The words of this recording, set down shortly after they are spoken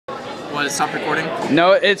What, stop recording?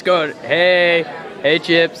 No, it's good. Hey, hey,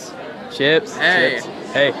 Chips. Chips. Hey. Chips.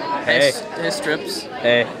 Hey. Hey. Hey, Strips.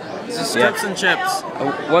 Hey. This is Strips and Chips.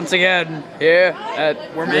 Once again, here at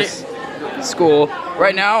this school.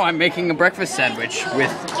 Right now, I'm making a breakfast sandwich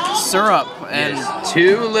with Syrup and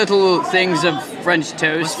 2 little things of French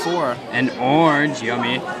toast. What's 4? And orange,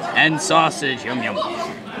 yummy. And sausage, yum yum.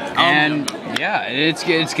 And yeah,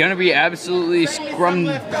 it's gonna be absolutely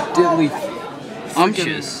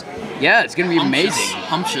scrumdiddly-umptious. Yeah, it's gonna be amazing.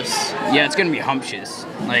 Humptious. Yeah, it's gonna be humptious.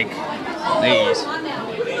 Like these.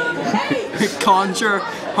 Conjure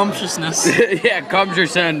humptiousness. Yeah, comes your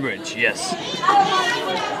sandwich. Yes.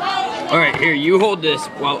 All right, here, you hold this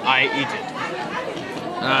while I eat it.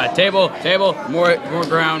 Table, more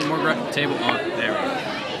ground, table. Oh,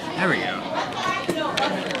 there we go.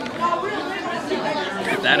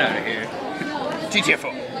 Get that out of here.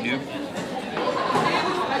 GTFO, noob.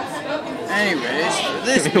 Anyways, for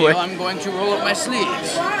this meal, I'm going to roll up my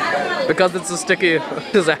sleeves. Because it's a sticky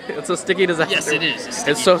disaster. Yes, it is.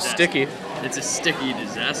 It's so sticky. It's a sticky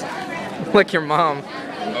disaster. Like your mom.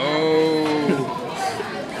 Oh.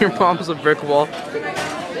 Your mom's a brick wall.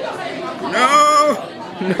 No.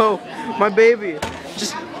 No, my baby.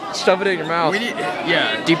 Just shove it in your mouth. We need,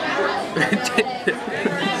 yeah. Deep.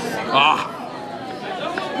 Ah.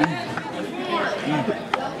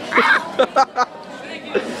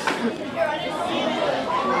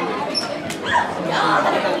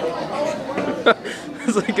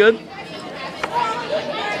 Is it good?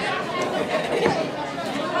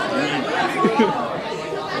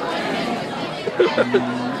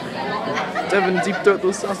 Devin, deep throat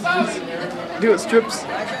those sausages. Do it, Strips.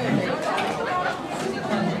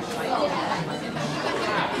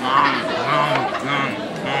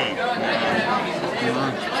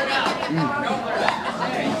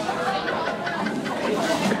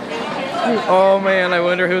 Oh man, I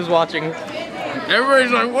wonder who's watching.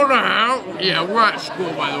 Everybody's like, what the hell? Yeah, we're at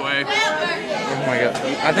school, by the way. Oh my god.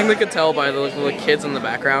 I think we could tell by the kids in the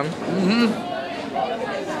background.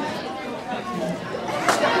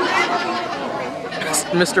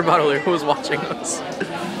 Mr. Butler, who was watching us.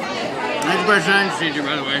 Thanks for science teacher,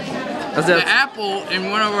 by the way. That's The apple in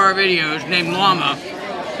one of our videos named Llama,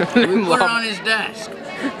 we put it on his desk.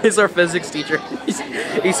 He's our physics teacher. He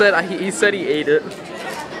said he ate it.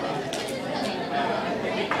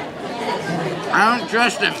 I don't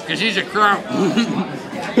trust him, because he's a crow.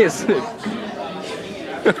 Yes.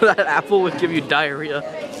 That apple would give you diarrhea.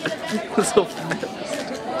 So fast.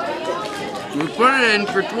 We put it in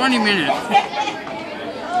for 20 minutes.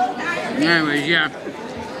 Anyways, yeah.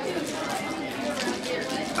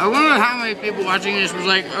 I wonder how many people watching this was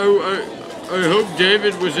like, oh, I hope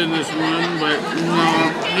David was in this one, but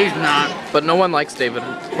no, he's not. But no one likes David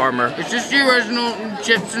Farmer. It's just the original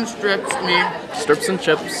Chips and Strips, me. Strips and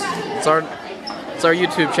Chips. It's our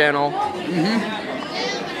YouTube channel.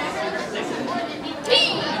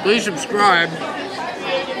 Please subscribe.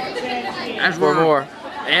 As For more.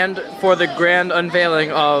 And for the grand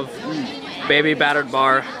unveiling of Baby Battered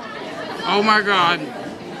Bar. Oh my god.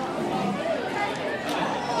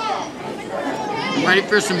 Ready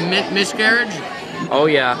for some miscarriage? Oh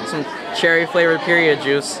yeah, some cherry flavored period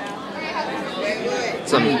juice.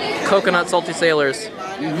 Some coconut salty sailors.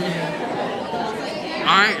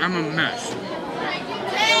 I am a mess.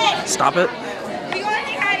 Stop it.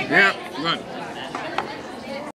 Yeah, good.